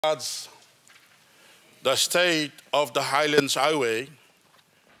The state of the Highlands Highway.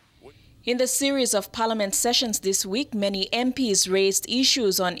 In the series of Parliament sessions this week, many MPs raised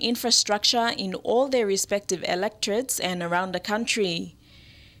issues on infrastructure in all their respective electorates and around the country.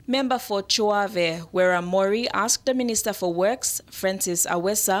 Member for Choave, Wera Mori, asked the Minister for Works, Francis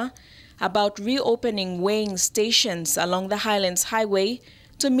Awesa, about reopening weighing stations along the Highlands Highway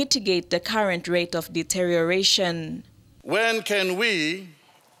to mitigate the current rate of deterioration. When can we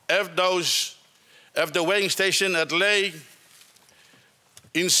have the weighing station at Ley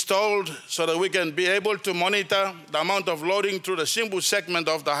installed so that we can be able to monitor the amount of loading through the Simbu segment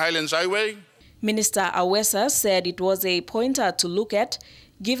of the Highlands Highway? Minister Awesa said it was a pointer to look at,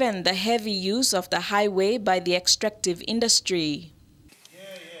 given the heavy use of the highway by the extractive industry.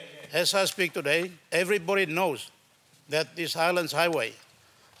 As I speak today, everybody knows that this Highlands Highway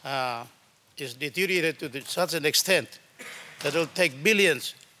is deteriorated to such an extent that it will take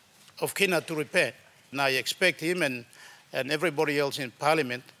billions of kina to repair. And I expect him and everybody else in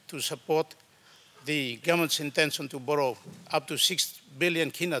Parliament to support the government's intention to borrow up to 6 billion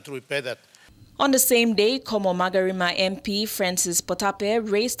kina to repair that. On the same day, Komo Magarima MP Francis Potape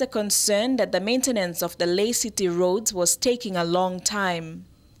raised the concern that the maintenance of the Ley City roads was taking a long time.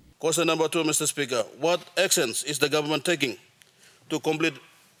 Question number 2, Mr. Speaker. What actions is the government taking to complete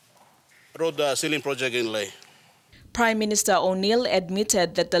road sealing project in Ley? Prime Minister O'Neill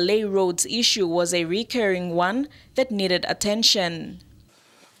admitted that the Ley roads issue was a recurring one that needed attention.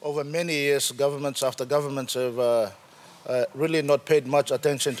 Over many years, governments after governments have really not paid much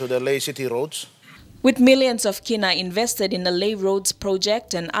attention to the Ley City roads. With millions of kina invested in the Ley Roads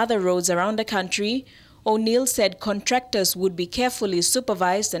project and other roads around the country, O'Neill said contractors would be carefully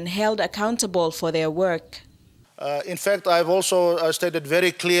supervised and held accountable for their work. In fact, I've also stated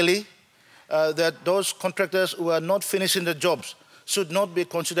very clearly that those contractors who are not finishing the jobs should not be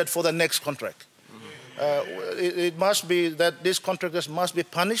considered for the next contract. It must be that these contractors must be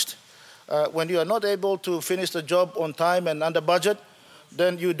punished. When you are not able to finish the job on time and under budget,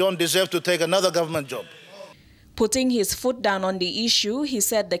 then you don't deserve to take another government job. Putting his foot down on the issue, he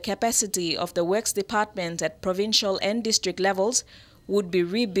said the capacity of the Works Department at provincial and district levels would be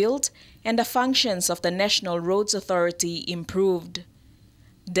rebuilt and the functions of the National Roads Authority improved.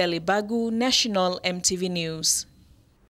 Delhi Bagu, National EMTV News.